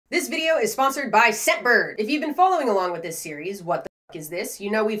This video is sponsored by Scentbird. If you've been following along with this series, What the F is This? You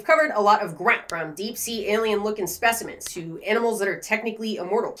know we've covered a lot of ground, from deep-sea alien-looking specimens to animals that are technically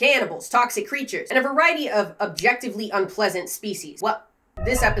immortal, cannibals, toxic creatures, and a variety of objectively unpleasant species. Well,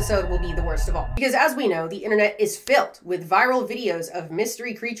 this episode will be the worst of all. Because as we know, the internet is filled with viral videos of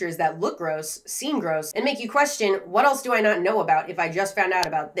mystery creatures that look gross, seem gross, and make you question, what else do I not know about if I just found out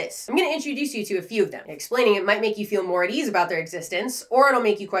about this? I'm going to introduce you to a few of them. Explaining it might make you feel more at ease about their existence, or it'll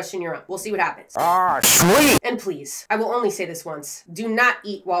make you question your own. We'll see what happens. Ah, sweet! And please, I will only say this once, do not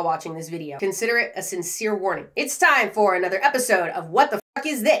eat while watching this video. Consider it a sincere warning. It's time for another episode of What the F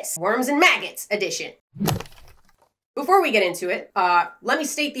is This? Worms and Maggots edition. Before we get into it, let me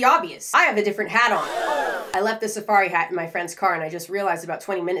state the obvious. I have a different hat on. I left the safari hat in my friend's car and I just realized about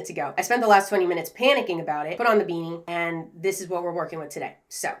 20 minutes ago. I spent the last 20 minutes panicking about it, put on the beanie, and this is what we're working with today.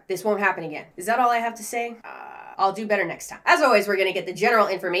 So, this won't happen again. Is that all I have to say? I'll do better next time. As always, we're gonna get the general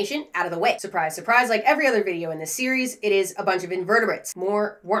information out of the way. Surprise, surprise, like every other video in this series, it is a bunch of invertebrates,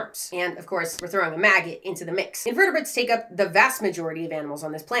 more worms. And of course, we're throwing a maggot into the mix. Invertebrates take up the vast majority of animals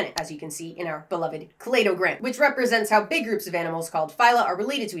on this planet, as you can see in our beloved cladogram, which represents how big groups of animals called phyla are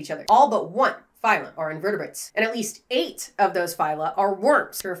related to each other. All but one phyla are invertebrates, and at least 8 of those phyla are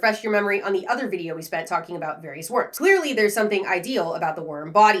worms. To refresh your memory on the other video we spent talking about various worms. Clearly, there's something ideal about the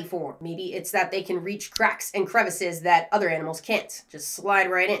worm body form. Maybe it's that they can reach cracks and crevices that other animals can't. Just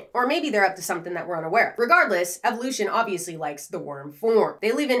slide right in. Or maybe they're up to something that we're unaware of. Regardless, evolution obviously likes the worm form.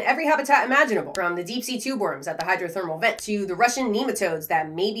 They live in every habitat imaginable, from the deep-sea tube worms at the hydrothermal vent to the Russian nematodes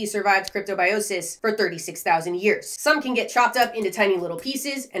that maybe survived cryptobiosis for 36,000 years. Some can get chopped up into tiny little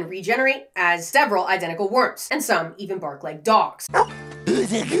pieces and regenerate as several identical worms, and some even bark like dogs.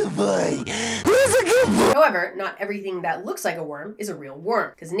 Who's a good boy? Who's a good boy? However, not everything that looks like a worm is a real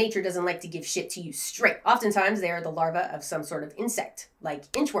worm, because nature doesn't like to give shit to you straight. Oftentimes, they are the larva of some sort of insect,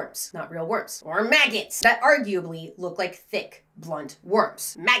 like inchworms, not real worms, or maggots that arguably look like thick, blunt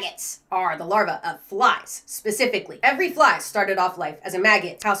worms. Maggots are the larvae of flies, specifically. Every fly started off life as a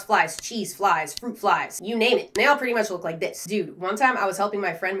maggot. House flies, cheese flies, fruit flies, you name it. They all pretty much look like this. Dude, one time I was helping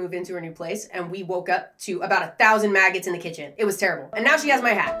my friend move into her new place and we woke up to about 1,000 maggots in the kitchen. It was terrible. And now she has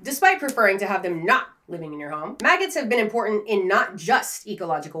my hat. Despite preferring to have them not living in your home, maggots have been important in not just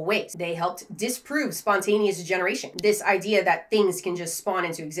ecological ways. They helped disprove spontaneous generation. This idea that things can just spawn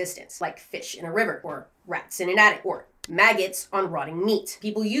into existence, like fish in a river, or rats in an attic, or maggots on rotting meat.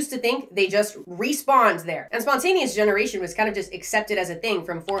 People used to think they just respawned there. And spontaneous generation was kind of just accepted as a thing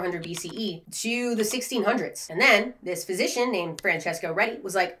from 400 BCE to the 1600s. And then this physician named Francesco Redi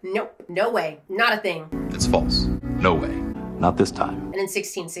was like, nope, no way, not a thing. It's false. No way. Not this time. And in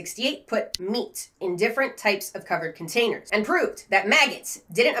 1668, put meat in different types of covered containers and proved that maggots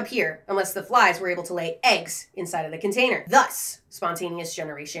didn't appear unless the flies were able to lay eggs inside of the container. Thus, spontaneous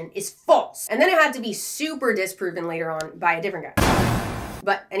generation is false. And then it had to be super disproven later on by a different guy.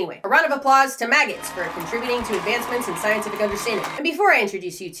 But anyway, a round of applause to maggots for contributing to advancements in scientific understanding. And before I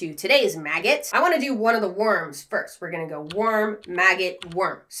introduce you to today's maggot, I want to do one of the worms first. We're going to go worm, maggot,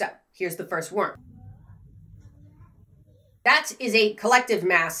 worm. So here's the first worm. That is a collective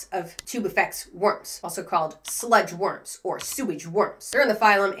mass of tubifex worms, also called sludge worms or sewage worms. They're in the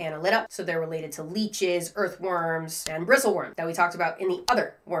phylum Annelida, so they're related to leeches, earthworms, and bristleworm that we talked about in the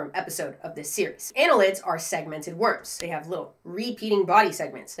other worm episode of this series. Annelids are segmented worms. They have little repeating body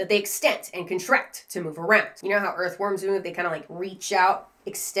segments that they extend and contract to move around. You know how earthworms move? They kind of like reach out,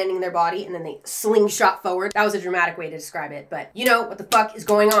 extending their body, and then they slingshot forward. That was a dramatic way to describe it, but you know what the fuck is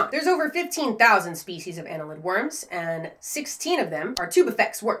going on. There's over 15,000 species of annelid worms, and 16 of them are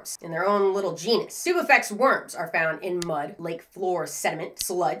tubifex worms in their own little genus. Tubifex worms are found in mud, lake floor sediment,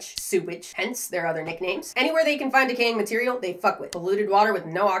 sludge, sewage, hence their other nicknames. Anywhere they can find decaying material, they fuck with. Polluted water with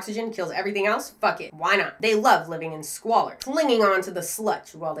no oxygen kills everything else? Fuck it. Why not? They love living in squalor, clinging on to the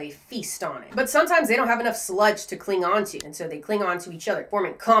sludge while they feast on it. But sometimes they don't have enough sludge to cling on to, and so they cling on to each other,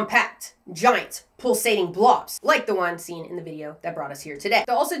 forming compact, giant, pulsating blobs, like the one seen in the video that brought us here today.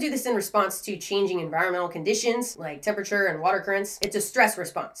 They'll also do this in response to changing environmental conditions, like temperature and water currents. It's a stress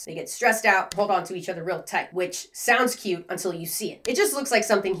response. They get stressed out, hold on to each other real tight, which sounds cute until you see it. It just looks like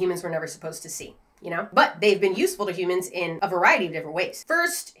something humans were never supposed to see. You know? But they've been useful to humans in a variety of different ways.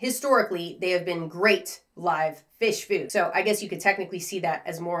 First, historically, they have been great live fish food. So I guess you could technically see that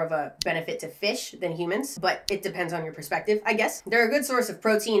as more of a benefit to fish than humans, but it depends on your perspective, I guess. They're a good source of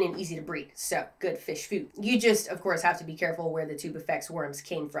protein and easy to breed, so good fish food. You just, of course, have to be careful where the tubifex worms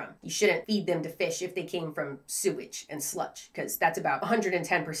came from. You shouldn't feed them to fish if they came from sewage and sludge, because that's about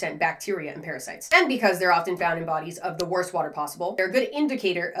 110% bacteria and parasites. And because they're often found in bodies of the worst water possible, they're a good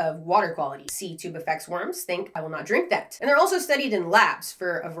indicator of water quality. See tubifex worms, think, I will not drink that. And they're also studied in labs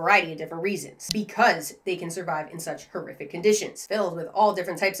for a variety of different reasons, because they can survive in such horrific conditions, filled with all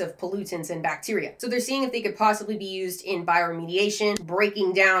different types of pollutants and bacteria. So they're seeing if they could possibly be used in bioremediation,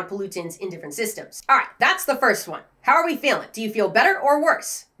 breaking down pollutants in different systems. All right, that's the first one. How are we feeling? Do you feel better or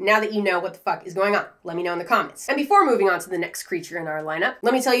worse now that you know what the fuck is going on? Let me know in the comments. And before moving on to the next creature in our lineup,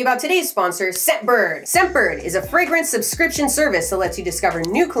 let me tell you about today's sponsor, Scentbird. Scentbird is a fragrance subscription service that lets you discover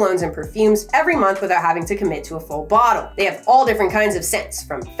new colognes and perfumes every month without having to commit to a full bottle. They have all different kinds of scents,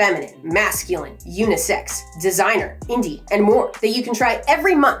 from feminine, masculine, unisex, designer, indie, and more, that you can try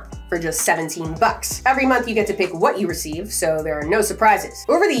every month for just 17 bucks. Every month you get to pick what you receive, so there are no surprises.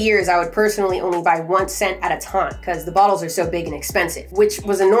 Over the years, I would personally only buy one scent at a time because the bottles are so big and expensive, which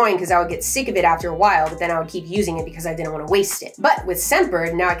was annoying because I would get sick of it after a while, but then I would keep using it because I didn't want to waste it. But with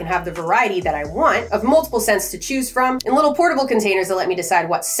Scentbird, now I can have the variety that I want of multiple scents to choose from in little portable containers that let me decide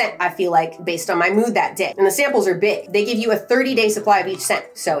what scent I feel like based on my mood that day. And the samples are big. They give you a 30-day supply of each scent,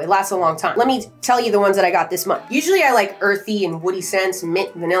 so it lasts a long time. Let me tell you the ones that I got this month. Usually I like earthy and woody scents,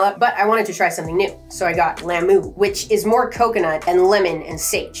 mint, vanilla, but I wanted to try something new. So I got Lamu, which is more coconut and lemon and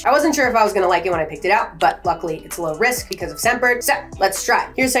sage. I wasn't sure if I was gonna like it when I picked it out, but luckily it's low risk because of Scentbird. So let's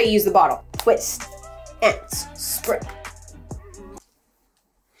try. Here's how you use the bottle. Twist and spray.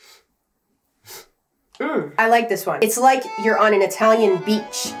 I like this one. It's like you're on an Italian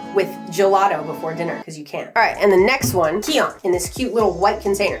beach with gelato before dinner, because you can. All right, and the next one, Gian, in this cute little white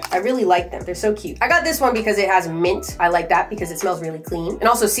container. I really like them. They're so cute. I got this one because it has mint. I like that because it smells really clean. And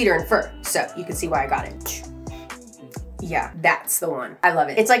also cedar and fir, so you can see why I got it. Yeah, that's the one. I love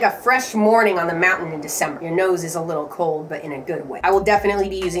it. It's like a fresh morning on the mountain in December. Your nose is a little cold, but in a good way. I will definitely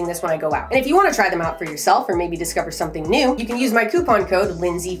be using this when I go out. And if you want to try them out for yourself or maybe discover something new, you can use my coupon code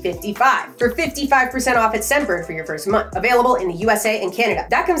Lindsay55 for 55% off at Scentbird for your first month. Available in the USA and Canada.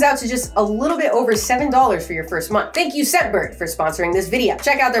 That comes out to just a little bit over $7 for your first month. Thank you, Scentbird, for sponsoring this video.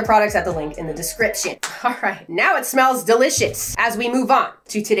 Check out their products at the link in the description. All right, now it smells delicious. As we move on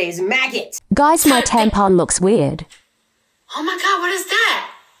to today's maggot. Guys, my tampon looks weird. Oh my god, what is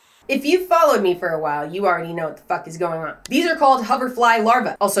that? If you've followed me for a while, you already know what the fuck is going on. These are called hoverfly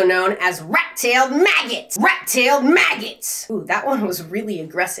larvae, also known as rat-tailed maggots. Rat-tailed maggots. Ooh, that one was really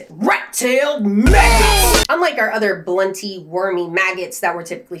aggressive. Rat-tailed maggots! Unlike our other blunty, wormy maggots that we're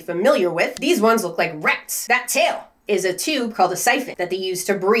typically familiar with, these ones look like rats. That tail is a tube called a siphon that they use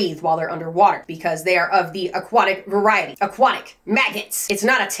to breathe while they're underwater because they are of the aquatic variety. Aquatic maggots. It's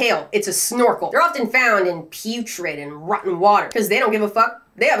not a tail, it's a snorkel. They're often found in putrid and rotten water because they don't give a fuck.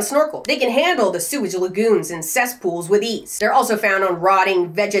 They have a snorkel. They can handle the sewage lagoons and cesspools with ease. They're also found on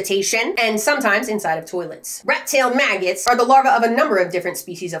rotting vegetation and sometimes inside of toilets. Rat-tailed maggots are the larvae of a number of different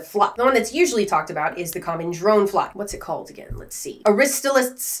species of fly. The one that's usually talked about is the common drone fly. What's it called again? Let's see.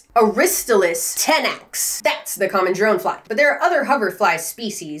 Aristolis tenax. That's the common drone fly. But there are other hoverfly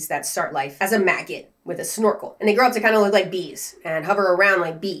species that start life as a maggot with a snorkel, and they grow up to kind of look like bees and hover around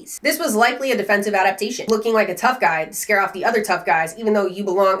like bees. This was likely a defensive adaptation, looking like a tough guy to scare off the other tough guys, even though you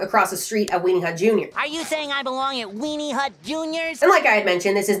belong across the street at Weenie Hut Jr. Are you saying I belong at Weenie Hut Juniors? And like I had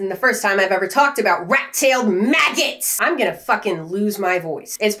mentioned, this isn't the first time I've ever talked about rat-tailed maggots. I'm gonna fucking lose my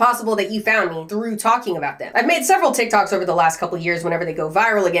voice. It's possible that you found me through talking about them. I've made several TikToks over the last couple years whenever they go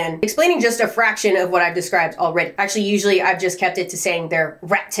viral again, explaining just a fraction of what I've described already. Actually, usually I've just kept it to saying they're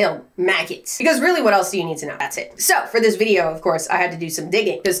rat-tailed maggots, because really what else do you need to know? That's it. So for this video, of course, I had to do some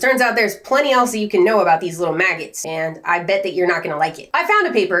digging, because turns out there's plenty else that you can know about these little maggots, and I bet that you're not gonna like it. I found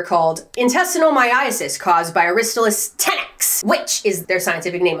a paper called Intestinal Myiasis Caused by Aristolis tenax, which is their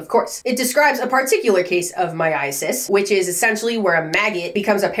scientific name, of course. It describes a particular case of myiasis, which is essentially where a maggot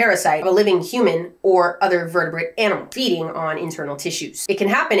becomes a parasite of a living human or other vertebrate animal, feeding on internal tissues. It can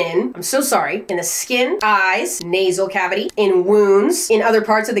happen in, I'm so sorry, in the skin, eyes, nasal cavity, in wounds, in other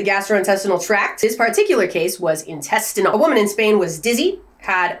parts of the gastrointestinal tract. This particular case was intestinal. A woman in Spain was dizzy,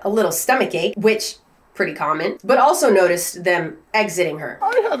 had a little stomach ache, which pretty common, but also noticed them exiting her.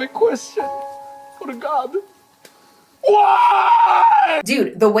 I have a question for God. Why?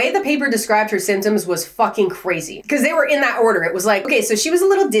 Dude, the way the paper described her symptoms was fucking crazy, because they were in that order. It was like, okay, so she was a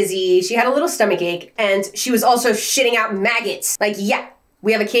little dizzy, she had a little stomach ache, and she was also shitting out maggots. Like, yeah,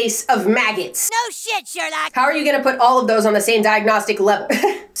 we have a case of maggots. No shit, Sherlock. How are you gonna put all of those on the same diagnostic level?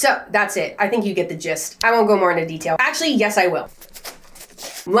 So that's it. I think you get the gist. I won't go more into detail. Actually, yes, I will.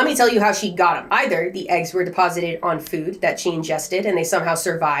 Let me tell you how she got them. Either the eggs were deposited on food that she ingested and they somehow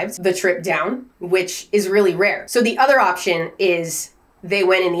survived the trip down, which is really rare. So the other option is they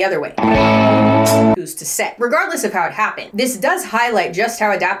went in the other way. Who's to say? Regardless of how it happened, this does highlight just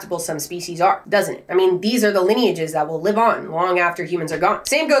how adaptable some species are, doesn't it? I mean, these are the lineages that will live on long after humans are gone.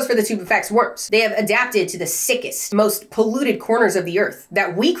 Same goes for the tubifex worms. They have adapted to the sickest, most polluted corners of the earth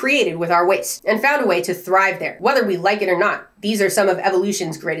that we created with our waste and found a way to thrive there. Whether we like it or not, these are some of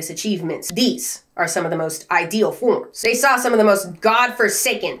evolution's greatest achievements. These are some of the most ideal forms. They saw some of the most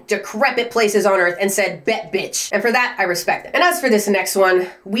godforsaken, decrepit places on Earth and said, bet bitch. And for that, I respect them. And as for this next one,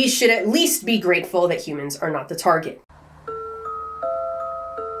 we should at least be grateful that humans are not the target.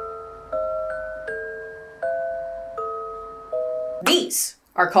 These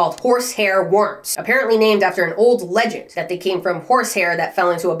are called horsehair worms, apparently named after an old legend that they came from horsehair that fell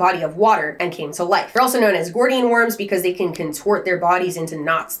into a body of water and came to life. They're also known as Gordian worms because they can contort their bodies into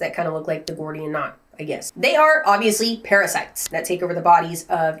knots that kind of look like the Gordian knot, I guess. They are obviously parasites that take over the bodies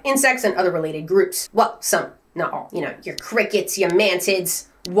of insects and other related groups. Well, some, not all. You know, your crickets, your mantids,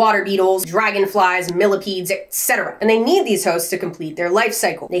 water beetles, dragonflies, millipedes, etc. And they need these hosts to complete their life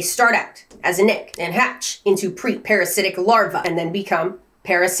cycle. They start out as an egg and hatch into pre-parasitic larvae and then become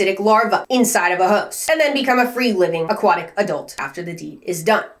parasitic larva inside of a host, and then become a free-living aquatic adult after the deed is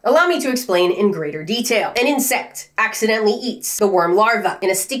done. Allow me to explain in greater detail. An insect accidentally eats the worm larva in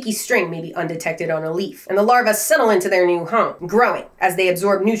a sticky string, maybe undetected on a leaf, and the larvae settle into their new home, growing as they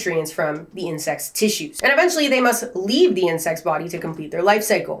absorb nutrients from the insect's tissues. And eventually they must leave the insect's body to complete their life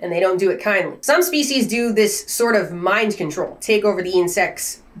cycle, and they don't do it kindly. Some species do this sort of mind control, take over the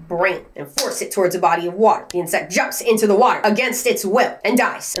insect's brain and force it towards a body of water. The insect jumps into the water against its will and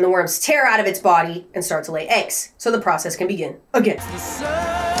dies, and the worms tear out of its body and start to lay eggs, so the process can begin again.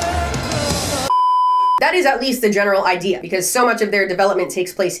 That is at least the general idea, because so much of their development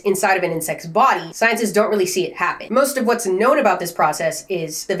takes place inside of an insect's body, scientists don't really see it happen. Most of what's known about this process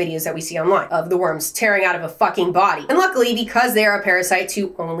is the videos that we see online of the worms tearing out of a fucking body. And luckily, because they are a parasite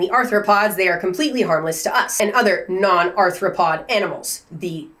to only arthropods, they are completely harmless to us and other non-arthropod animals,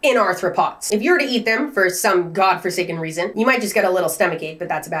 the inarthropods. If you were to eat them for some godforsaken reason, you might just get a little stomachache, but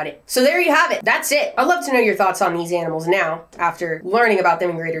that's about it. So there you have it. That's it. I'd love to know your thoughts on these animals now, after learning about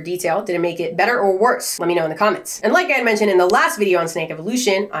them in greater detail. Did it make it better or worse? Let me know in the comments. And like I had mentioned in the last video on snake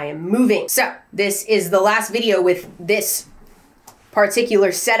evolution, I am moving. So this is the last video with this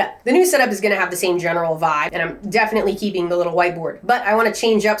particular setup. The new setup is going to have the same general vibe, and I'm definitely keeping the little whiteboard, but I want to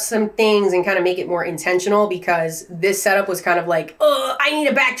change up some things and kind of make it more intentional, because this setup was kind of like, I need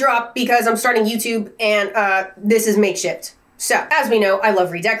a backdrop because I'm starting YouTube and this is makeshift. So, as we know, I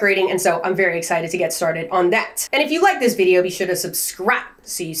love redecorating, and so I'm very excited to get started on that. And if you like this video, be sure to subscribe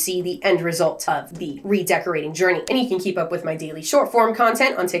so you see the end result of the redecorating journey. And you can keep up with my daily short form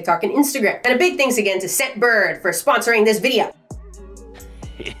content on TikTok and Instagram. And a big thanks again to Scentbird for sponsoring this video.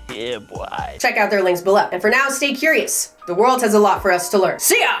 Yeah, boy. Check out their links below. And for now, stay curious. The world has a lot for us to learn.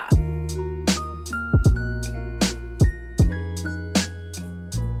 See ya!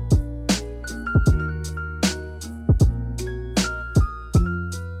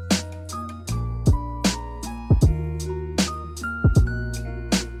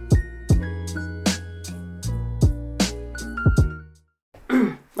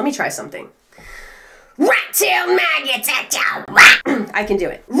 Let me try something. Rat-tail maggots at ya! I can do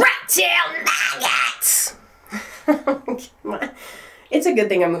it. Rat-tail maggots! It's a good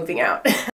thing I'm moving out.